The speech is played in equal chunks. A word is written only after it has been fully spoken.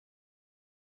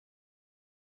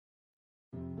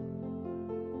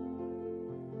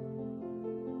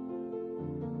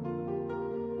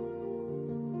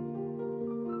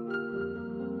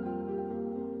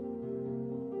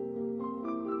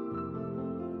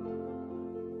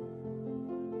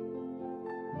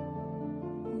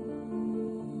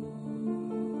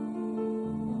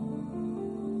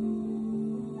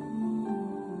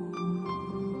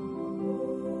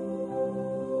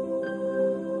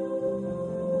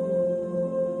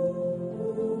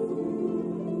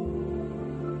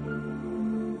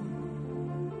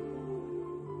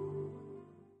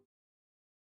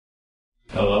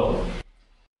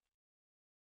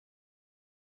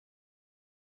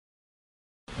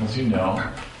as you know,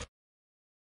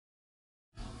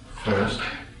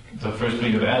 the first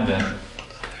week of Advent,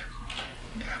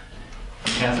 the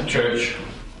Catholic Church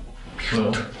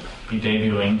will be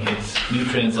debuting its new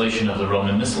translation of the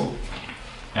Roman Missal.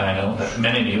 And I know that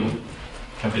many of you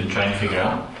have been trying to figure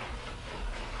out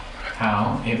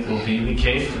how it will be the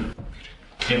case.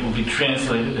 It will be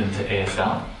translated into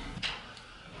ASL.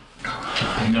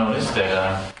 I've noticed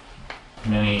that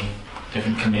many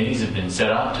different committees have been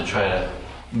set up to try to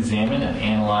examine and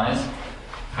analyze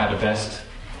how to best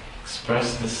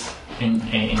express this in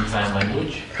sign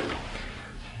language.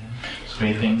 There's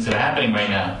great things that are happening right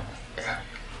now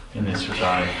in this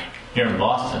regard. Here in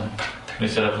Boston, we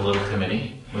set up a little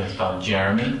committee with Father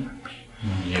Jeremy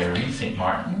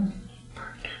St.Martin,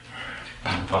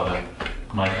 and Father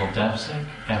Michael Depsick,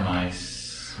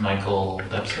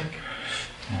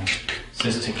 and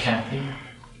Sister Kathy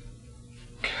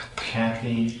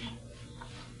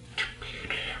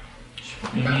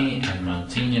Mimi and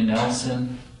Martina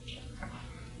Nelson.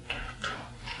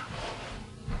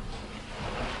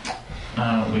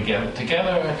 We get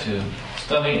together to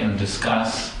study and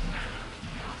discuss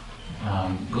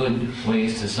good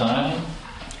ways to sign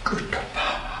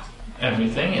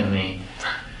everything in the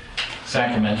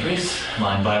sacramentaries,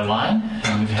 line by line,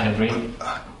 and we've had a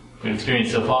great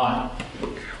experience so far.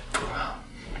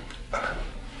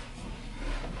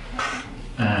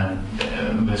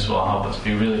 And this will help us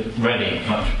be really ready,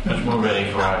 much more ready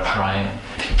for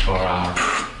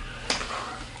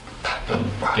the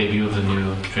debut of the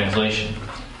new translation.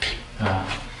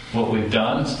 What we've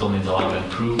done still needs a lot of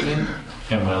improvement,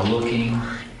 and we're looking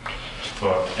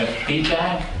for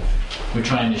feedback. We're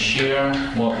trying to share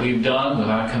what we've done with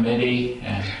our committee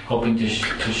and hoping to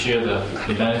share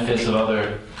the benefits of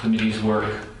other committees'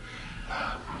 work.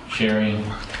 Sharing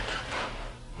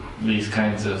this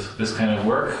kind of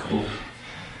work will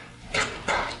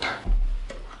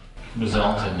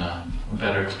result in a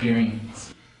better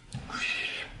experience.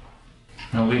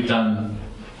 Now, we've done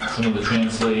some of the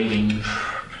translating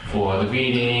for the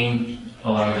reading,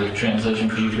 a lot of the translation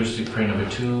for Eucharistic Prayer number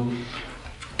 2.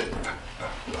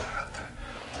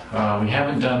 We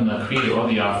haven't done the Creed or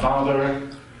the Our Father.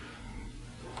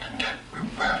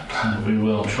 We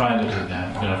will try to do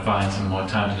that. We're going to find some more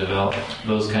time to develop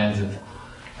those kinds of...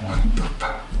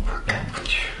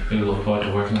 we look forward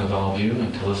to working with all of you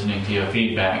and to listening to your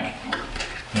feedback.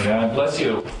 May God bless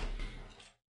you.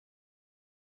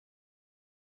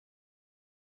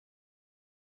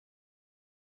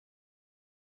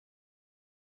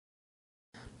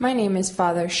 My name is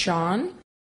Father Shawn.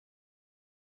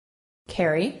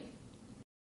 Carrie.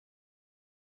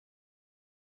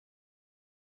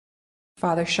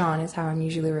 Father Shawn is how I'm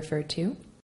usually referred to.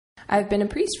 I've been a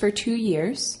priest for 2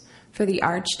 years for the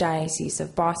Archdiocese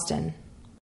of Boston.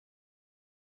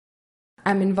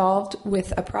 I'm involved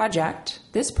with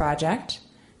this project,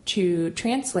 to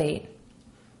translate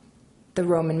the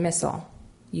Roman Missal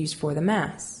used for the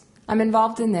Mass. I'm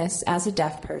involved in this as a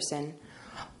deaf person,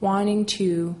 wanting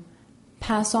to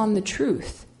pass on the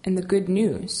truth and the good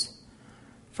news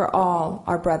for all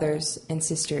our brothers and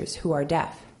sisters who are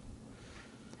deaf,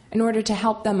 in order to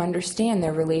help them understand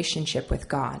their relationship with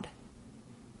God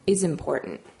is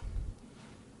important.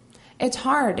 It's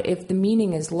hard if the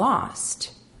meaning is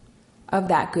lost of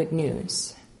that good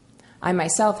news. I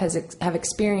myself have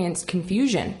experienced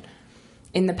confusion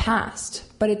in the past,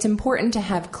 but it's important to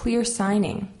have clear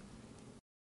signing.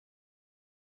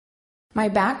 My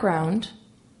background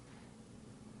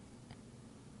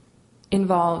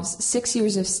involves 6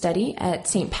 years of study at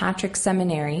St. Patrick's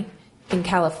Seminary in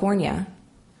California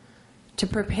to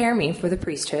prepare me for the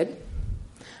priesthood.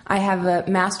 I have a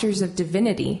Master's of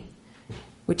Divinity,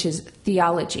 which is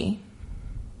theology.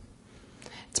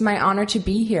 It's my honor to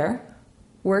be here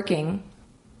working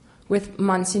with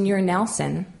Monsignor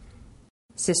Nelson,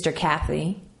 Sister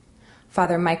Kathy,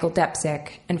 Father Michael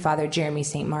Depsick, and Father Jeremy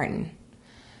St.Martin.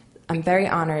 I'm very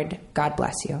honored. God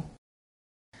bless you.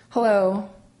 Hello,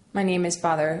 my name is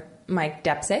Father Mike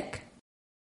Depsick.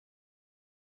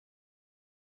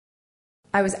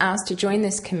 I was asked to join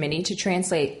this committee to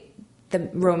translate the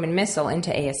Roman Missal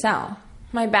into ASL.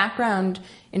 My background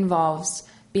involves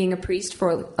being a priest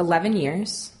for 11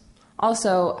 years.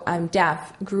 Also, I'm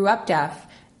deaf, grew up deaf,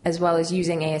 as well as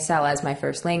using ASL as my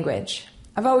first language.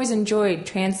 I've always enjoyed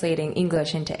translating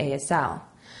English into ASL.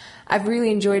 I've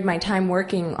really enjoyed my time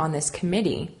working on this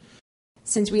committee,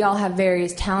 since we all have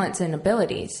various talents and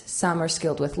abilities. Some are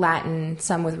skilled with Latin,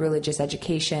 some with religious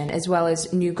education, as well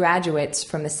as new graduates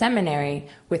from the seminary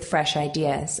with fresh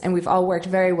ideas, and we've all worked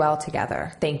very well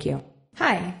together. Thank you.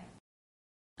 Hi,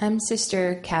 I'm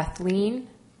Sister Kathleen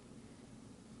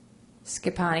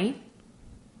Scipani.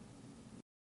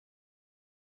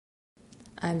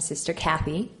 I'm Sister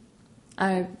Kathy.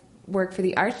 I work for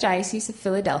the Archdiocese of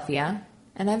Philadelphia,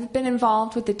 and I've been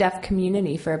involved with the deaf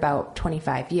community for about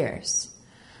 25 years.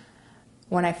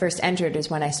 When I first entered is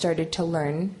when I started to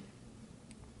learn,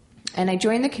 and I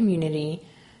joined the community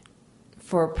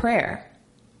for prayer.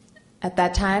 At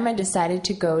that time, I decided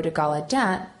to go to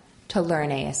Gallaudet to learn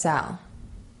ASL.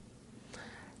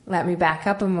 Let me back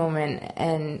up a moment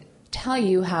and tell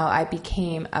you how I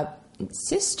became a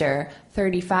sister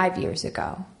 35 years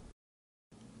ago.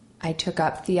 I took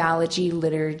up theology,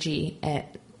 liturgy, and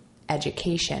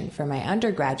education for my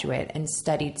undergraduate and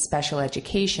studied special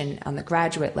education on the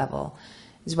graduate level,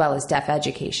 as well as deaf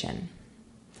education.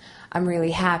 I'm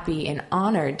really happy and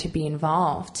honored to be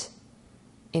involved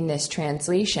in this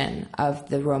translation of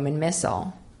the Roman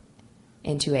Missal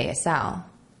into ASL.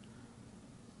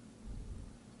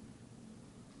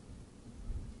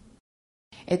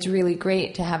 It's really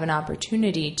great to have an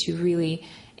opportunity to really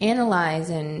analyze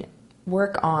and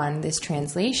work on this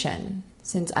translation,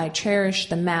 since I cherish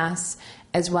the Mass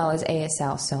as well as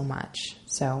ASL so much.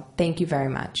 So thank you very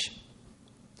much.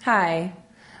 Hi,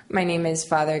 my name is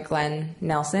Father Glenn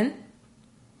Nelson,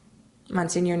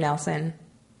 Monsignor Nelson.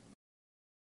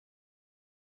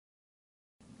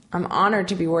 I'm honored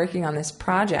to be working on this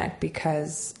project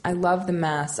because I love the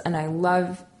Mass and I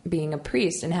love being a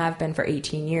priest and have been for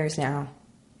 18 years now.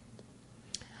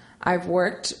 I've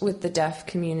worked with the deaf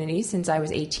community since I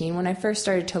was 18 when I first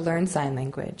started to learn sign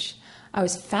language. I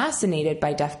was fascinated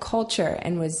by deaf culture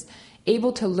and was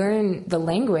able to learn the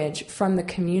language from the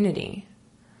community,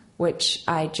 which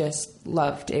I just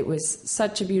loved. It was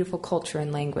such a beautiful culture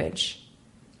and language.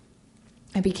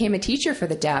 I became a teacher for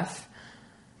the deaf,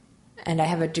 and I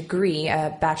have a degree,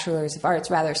 a bachelor's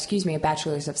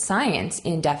of science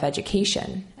in deaf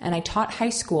education. And I taught high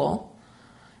school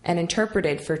and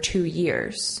interpreted for 2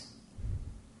 years.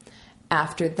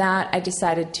 After that, I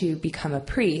decided to become a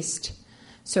priest.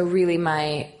 So really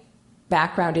my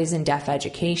background is in deaf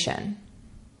education.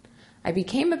 I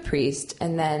became a priest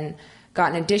and then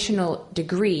got an additional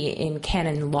degree in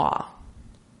canon law.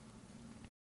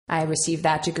 I received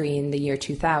that degree in the year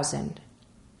 2000.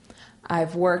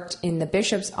 I've worked in the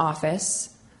bishop's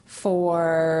office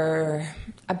for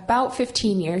about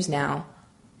 15 years now.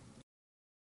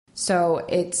 So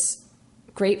it's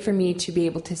great for me to be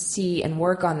able to see and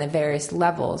work on the various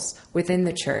levels within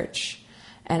the church.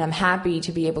 And I'm happy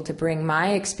to be able to bring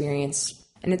my experience.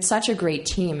 And it's such a great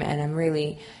team, and I'm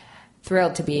really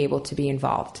thrilled to be able to be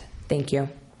involved. Thank you.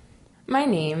 My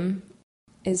name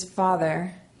is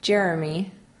Father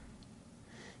Jeremy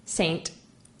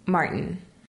St.Martin.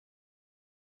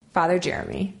 Father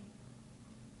Jeremy.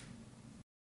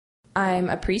 I'm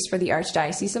a priest for the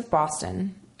Archdiocese of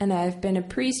Boston, and I've been a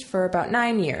priest for about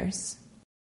 9 years.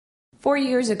 4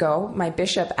 years ago, my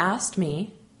bishop asked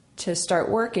me to start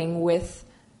working with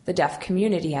the deaf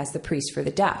community as the priest for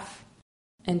the deaf.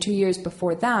 And 2 years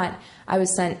before that, I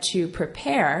was sent to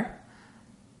prepare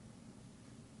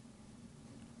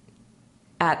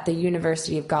at the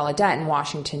University of Gallaudet in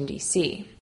Washington, D.C.,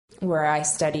 where I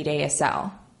studied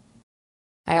ASL.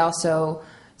 I also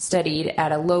studied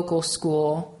at a local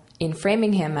school in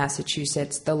Framingham,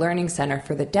 Massachusetts, the Learning Center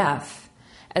for the Deaf,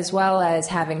 as well as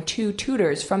having 2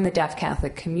 tutors from the deaf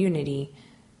Catholic community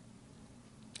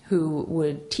who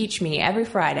would teach me every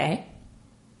Friday.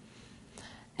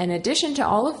 In addition to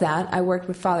all of that, I worked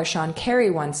with Father Shawn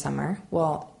one summer.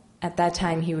 Well, at that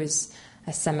time he was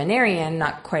a seminarian,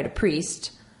 not quite a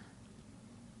priest,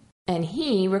 and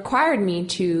he required me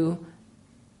to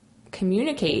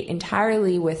communicate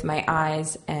entirely with my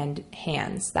eyes and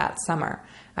hands that summer.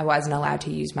 I wasn't allowed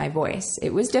to use my voice.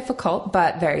 It was difficult,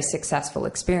 but very successful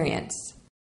experience.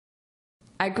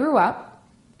 I grew up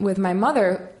with my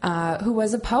mother, who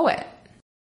was a poet,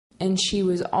 and she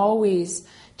was always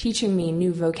teaching me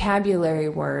new vocabulary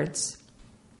words.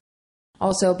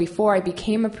 Also, before I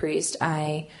became a priest,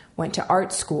 I went to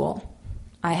art school.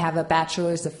 I have a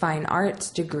Bachelor's of Fine Arts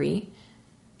degree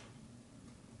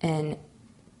in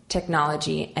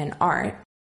technology and art.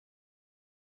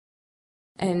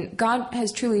 And God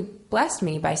has truly blessed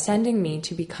me by sending me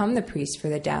to become the priest for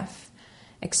the deaf,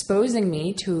 exposing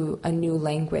me to a new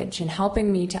language and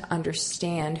helping me to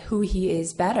understand who He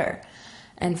is better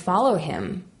and follow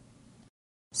Him.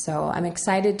 So I'm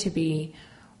excited to be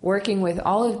working with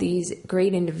all of these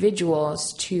great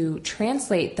individuals to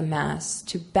translate the Mass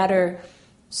to better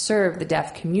serve the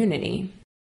deaf community,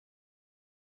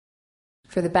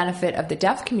 for the benefit of the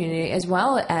deaf community as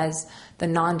well as the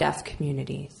non-deaf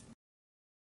communities.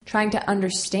 Trying to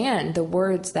understand the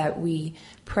words that we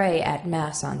pray at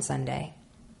Mass on Sunday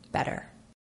better.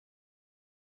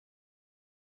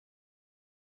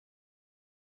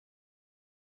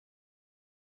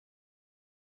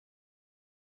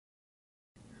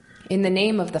 In the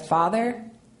name of the Father,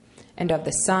 and of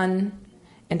the Son,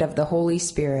 and of the Holy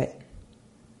Spirit.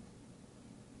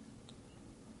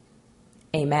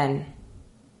 Amen.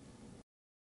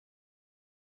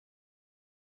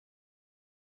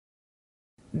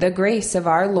 The grace of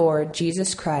our Lord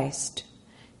Jesus Christ,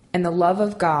 and the love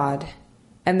of God,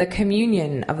 and the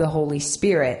communion of the Holy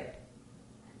Spirit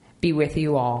be with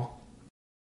you all.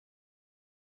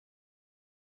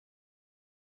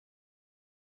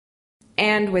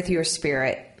 And with your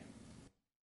spirit.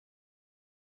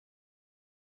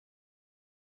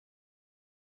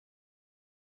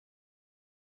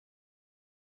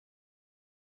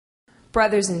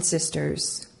 Brothers and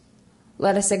sisters,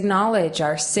 let us acknowledge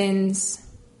our sins,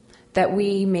 that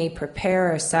we may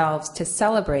prepare ourselves to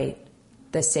celebrate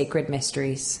the sacred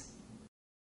mysteries.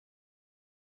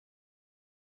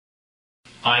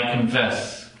 I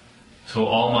confess to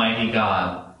Almighty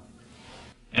God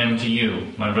and to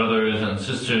you, my brothers and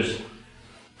sisters,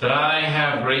 that I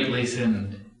have greatly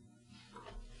sinned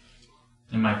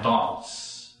in my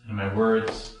thoughts, in my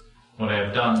words, what I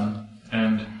have done,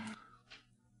 and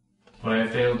what I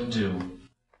have failed to do.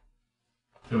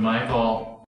 Through my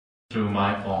fault, through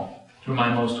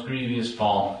my most grievous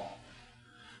fault.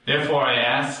 Therefore I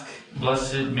ask,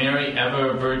 Blessed Mary,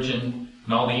 ever Virgin,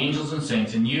 and all the angels and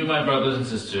saints, and you, my brothers and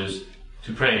sisters,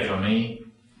 to pray for me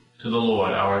to the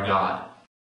Lord our God.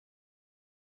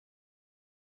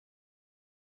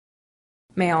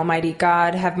 May Almighty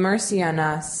God have mercy on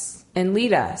us and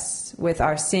lead us, with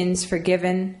our sins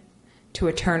forgiven, to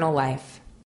eternal life.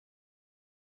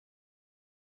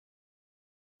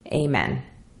 Amen.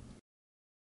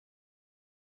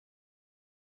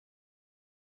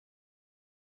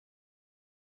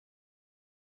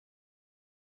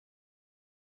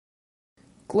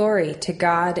 Glory to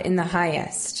God in the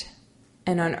highest,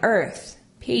 and on earth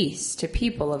peace to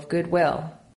people of good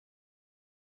will.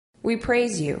 We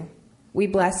praise you, we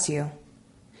bless you,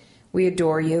 we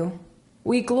adore you,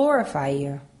 we glorify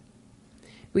you.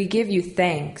 We give you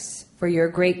thanks for your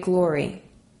great glory,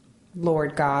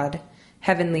 Lord God,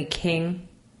 Heavenly King,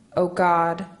 O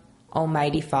God,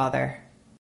 Almighty Father.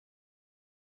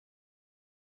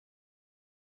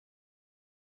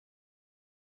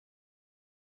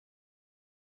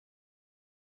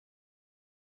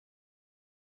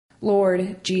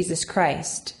 Lord Jesus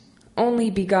Christ, only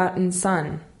begotten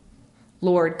Son,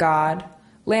 Lord God,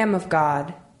 Lamb of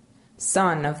God,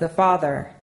 Son of the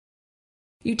Father,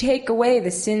 you take away the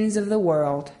sins of the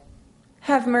world.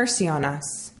 Have mercy on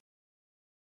us.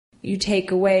 You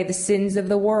take away the sins of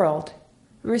the world.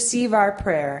 Receive our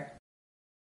prayer.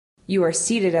 You are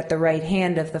seated at the right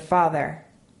hand of the Father.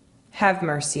 Have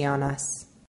mercy on us.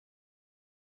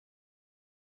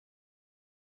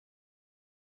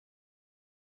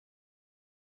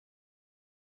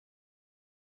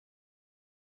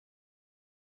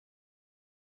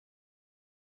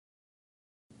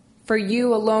 For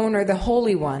you alone are the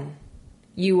Holy One.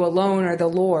 You alone are the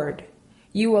Lord.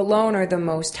 You alone are the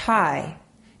Most High,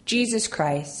 Jesus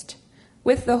Christ,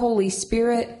 with the Holy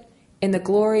Spirit, in the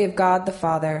glory of God the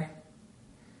Father.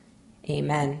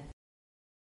 Amen.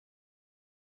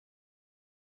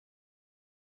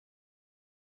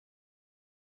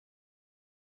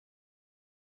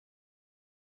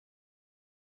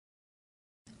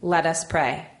 Let us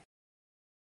pray.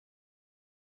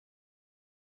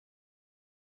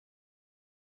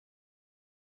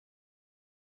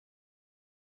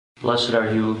 Blessed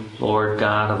are you, Lord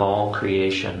God of all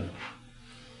creation,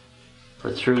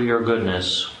 for through your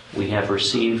goodness we have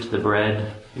received the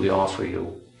bread we offer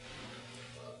you,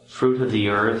 fruit of the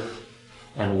earth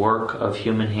and work of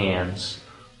human hands.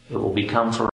 It will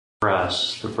become for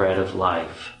us the bread of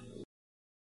life.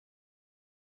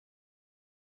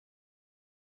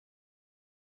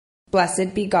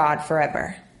 Blessed be God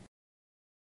forever.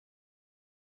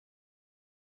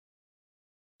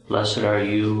 Blessed are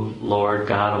you, Lord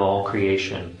God of all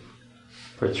creation,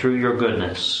 for through your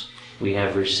goodness we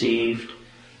have received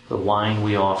the wine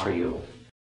we offer you,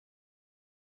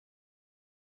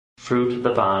 fruit of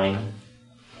the vine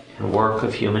and work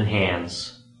of human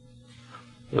hands.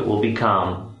 It will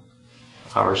become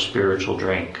our spiritual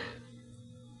drink.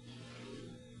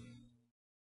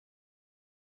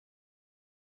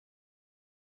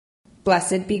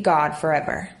 Blessed be God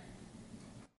forever.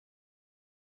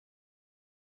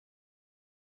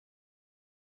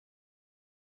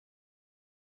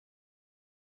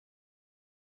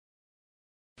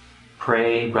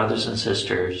 Pray, brothers and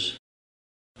sisters,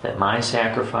 that my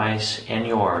sacrifice and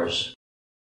yours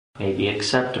may be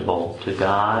acceptable to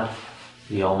God,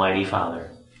 the Almighty Father.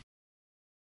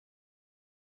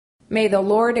 May the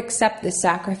Lord accept the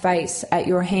sacrifice at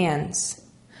your hands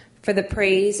for the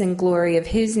praise and glory of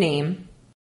his name,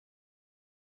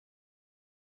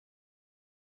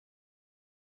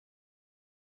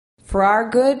 for our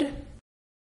good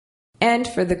and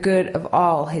for the good of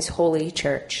all his holy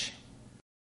church.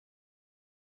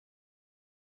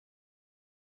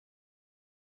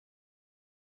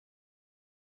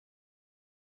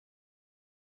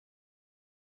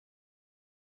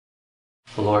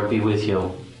 The Lord be with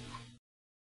you.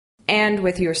 And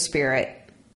with your spirit.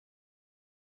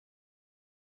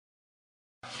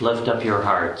 Lift up your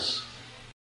hearts.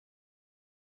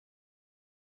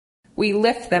 We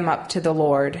lift them up to the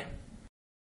Lord.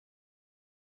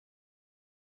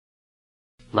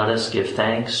 Let us give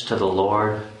thanks to the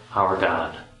Lord our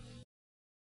God.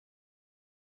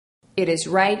 It is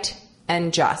right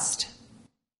and just.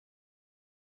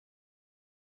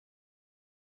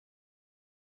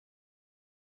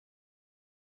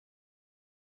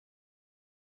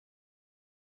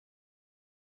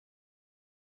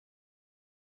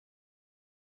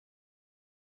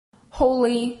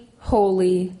 Holy,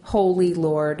 holy, holy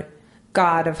Lord,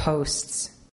 God of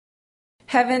hosts.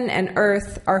 Heaven and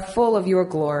earth are full of your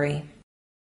glory.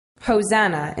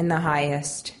 Hosanna in the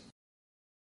highest.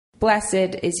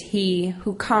 Blessed is he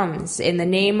who comes in the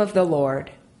name of the Lord.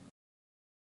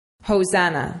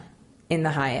 Hosanna in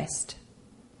the highest.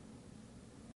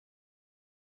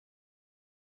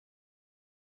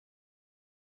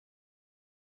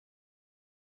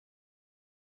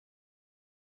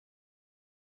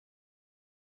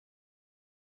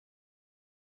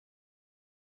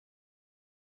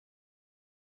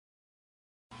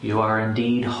 You are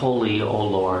indeed holy, O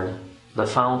Lord, the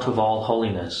fount of all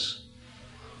holiness.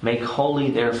 Make holy,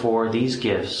 therefore, these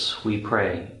gifts, we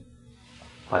pray,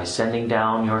 by sending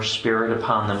down your Spirit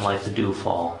upon them like the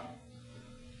dewfall,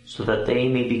 so that they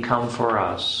may become for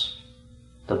us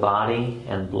the body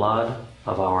and blood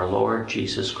of our Lord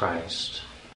Jesus Christ.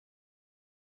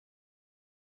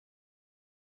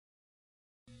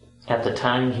 At the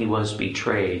time he was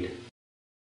betrayed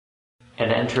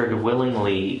and entered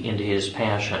willingly into his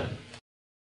passion,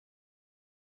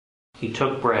 he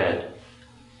took bread,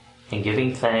 and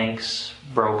giving thanks,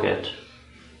 broke it,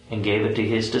 and gave it to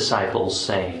his disciples,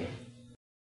 saying,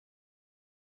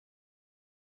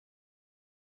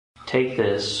 "Take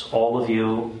this, all of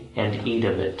you, and eat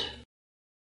of it,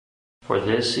 for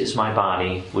this is my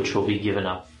body, which will be given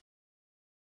up."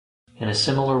 In a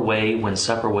similar way, when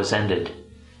supper was ended,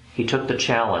 he took the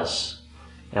chalice,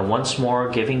 and once more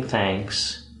giving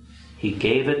thanks, he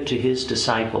gave it to his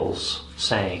disciples,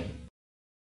 saying,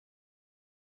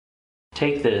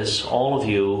 "Take this, all of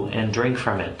you, and drink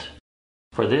from it,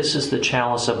 for this is the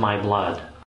chalice of my blood,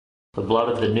 the blood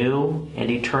of the new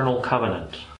and eternal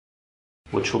covenant,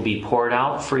 which will be poured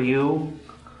out for you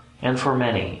and for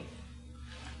many,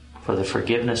 for the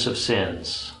forgiveness of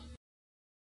sins.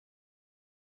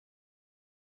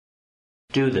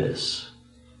 Do this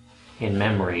in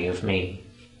memory of me."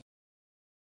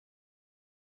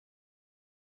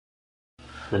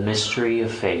 The mystery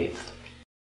of faith.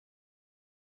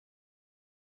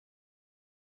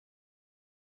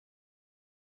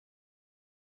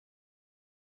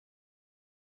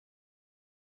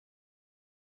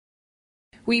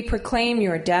 We proclaim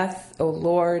your death, O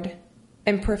Lord,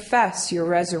 and profess your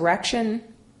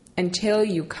resurrection until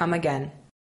you come again.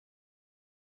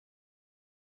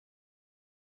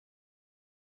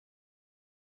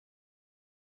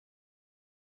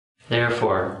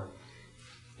 Therefore,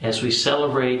 as we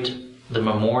celebrate the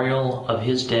memorial of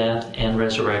his death and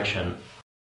resurrection,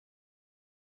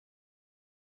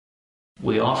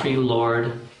 we offer you,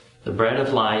 Lord, the bread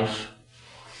of life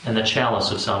and the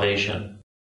chalice of salvation,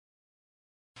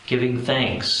 giving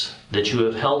thanks that you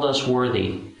have held us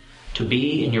worthy to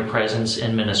be in your presence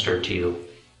and minister to you.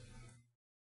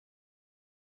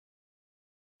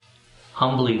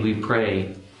 Humbly we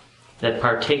pray that,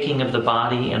 partaking of the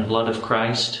body and blood of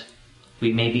Christ,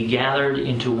 we may be gathered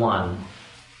into one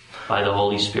by the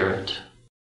Holy Spirit.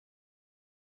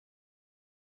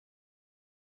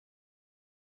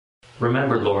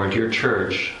 Remember, Lord, your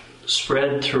church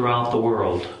spread throughout the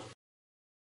world,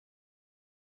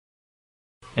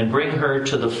 and bring her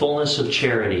to the fullness of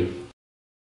charity,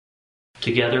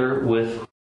 together with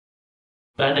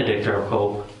Benedict our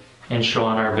Pope and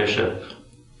Shawn our Bishop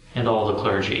and all the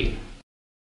clergy.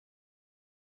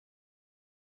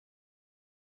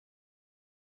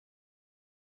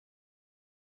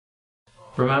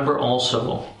 Remember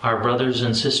also our brothers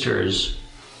and sisters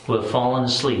who have fallen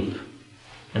asleep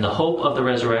in the hope of the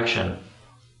resurrection,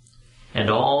 and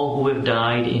all who have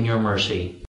died in your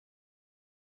mercy.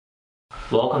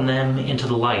 Welcome them into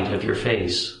the light of your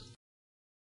face.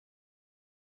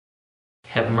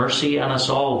 have mercy on us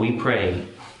all, we pray,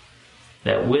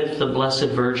 that with the Blessed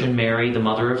Virgin Mary, the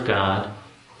Mother of God,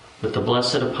 with the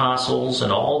blessed apostles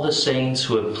and all the saints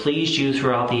who have pleased you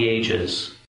throughout the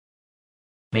ages,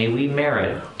 may we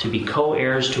merit to be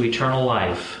co-heirs to eternal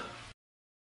life,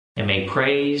 and may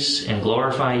praise and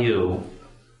glorify you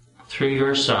through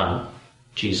your Son,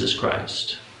 Jesus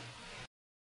Christ.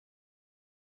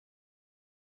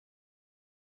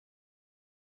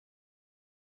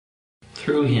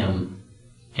 Through him,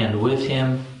 and with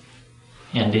him,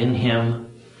 and in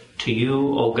him, to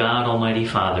you, O God, Almighty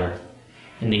Father,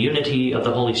 in the unity of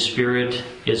the Holy Spirit,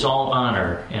 is all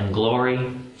honor and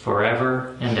glory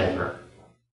forever and ever.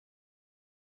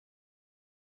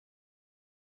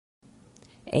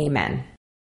 Amen.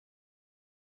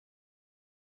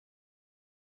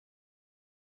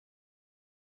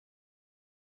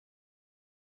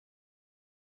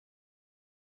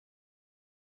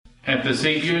 At the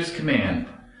Savior's command,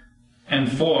 and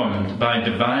formed by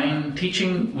divine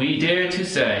teaching, we dare to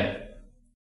say,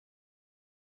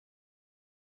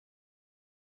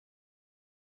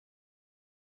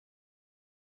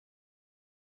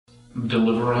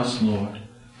 deliver us, Lord,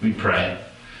 we pray,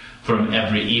 from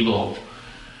every evil.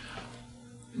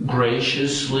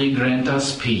 Graciously grant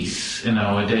us peace in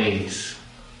our days,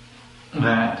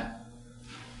 that,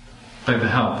 by the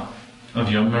help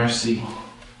of your mercy,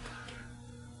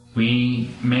 we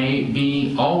may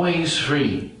be always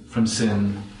free from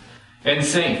sin and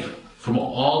safe from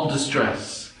all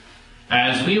distress,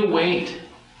 as we await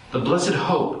the blessed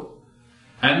hope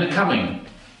and the coming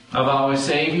of our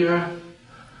Savior,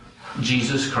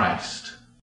 Jesus Christ.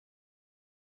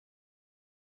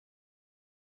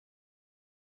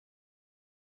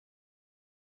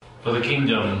 For the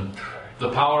kingdom,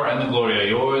 the power, and the glory are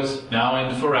yours, now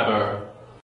and forever.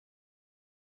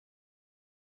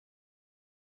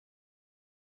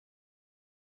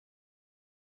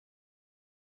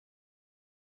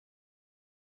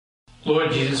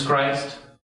 Lord Jesus Christ,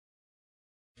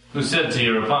 who said to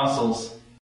your apostles,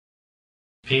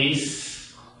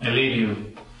 peace I leave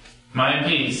you, my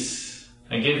peace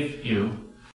I give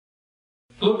you.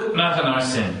 Look not on our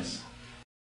sins,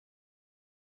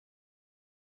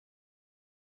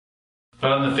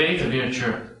 but on the faith of your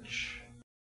church,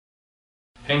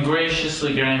 and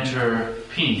graciously grant her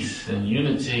peace and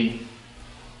unity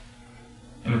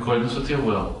in accordance with your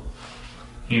will.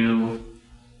 You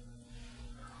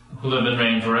who live and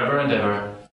reign forever and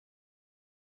ever.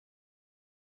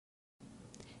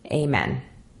 Amen.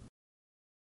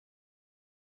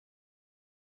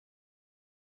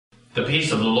 The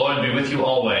peace of the Lord be with you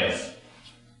always.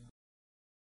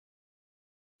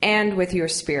 And with your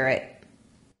spirit.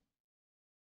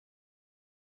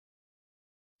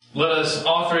 Let us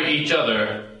offer each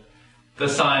other the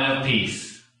sign of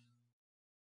peace.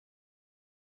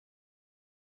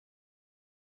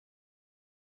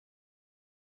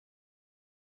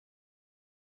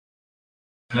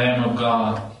 Lamb of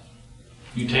God,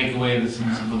 you take away the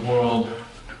sins of the world,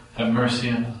 have mercy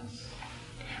on us.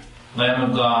 Lamb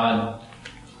of God,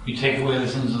 you take away the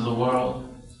sins of the world,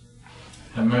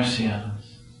 have mercy on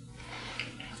us.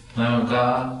 Lamb of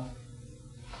God,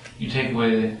 you take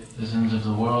away the sins of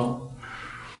the world,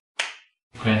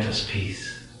 grant us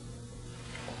peace.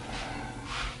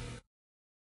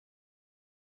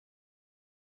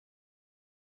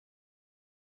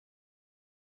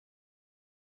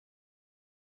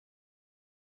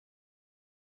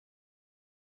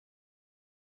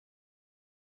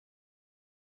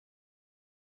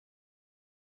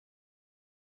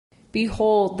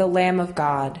 Behold the Lamb of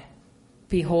God.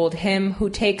 Behold him who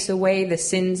takes away the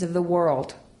sins of the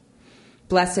world.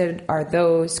 Blessed are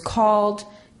those called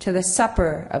to the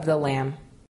supper of the Lamb.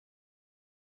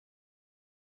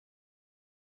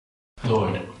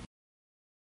 Lord,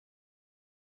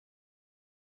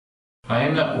 I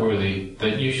am not worthy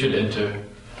that you should enter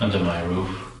under my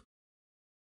roof,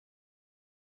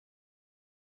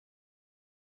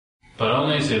 but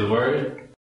only say the word,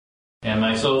 and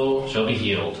my soul shall be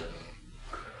healed.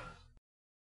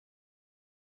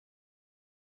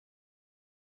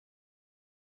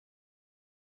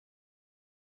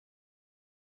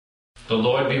 The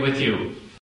Lord be with you.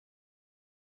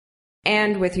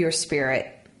 And with your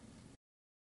spirit.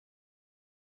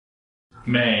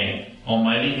 May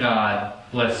Almighty God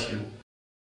bless you,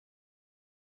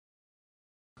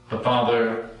 the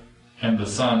Father, and the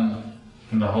Son,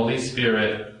 and the Holy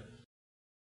Spirit.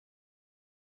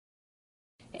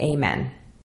 Amen.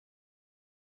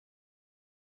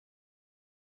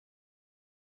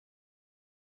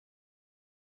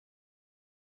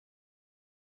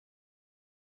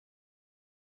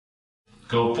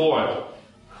 Go forth.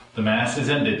 The Mass is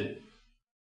ended.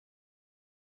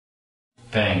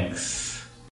 Thanks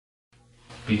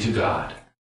be to God.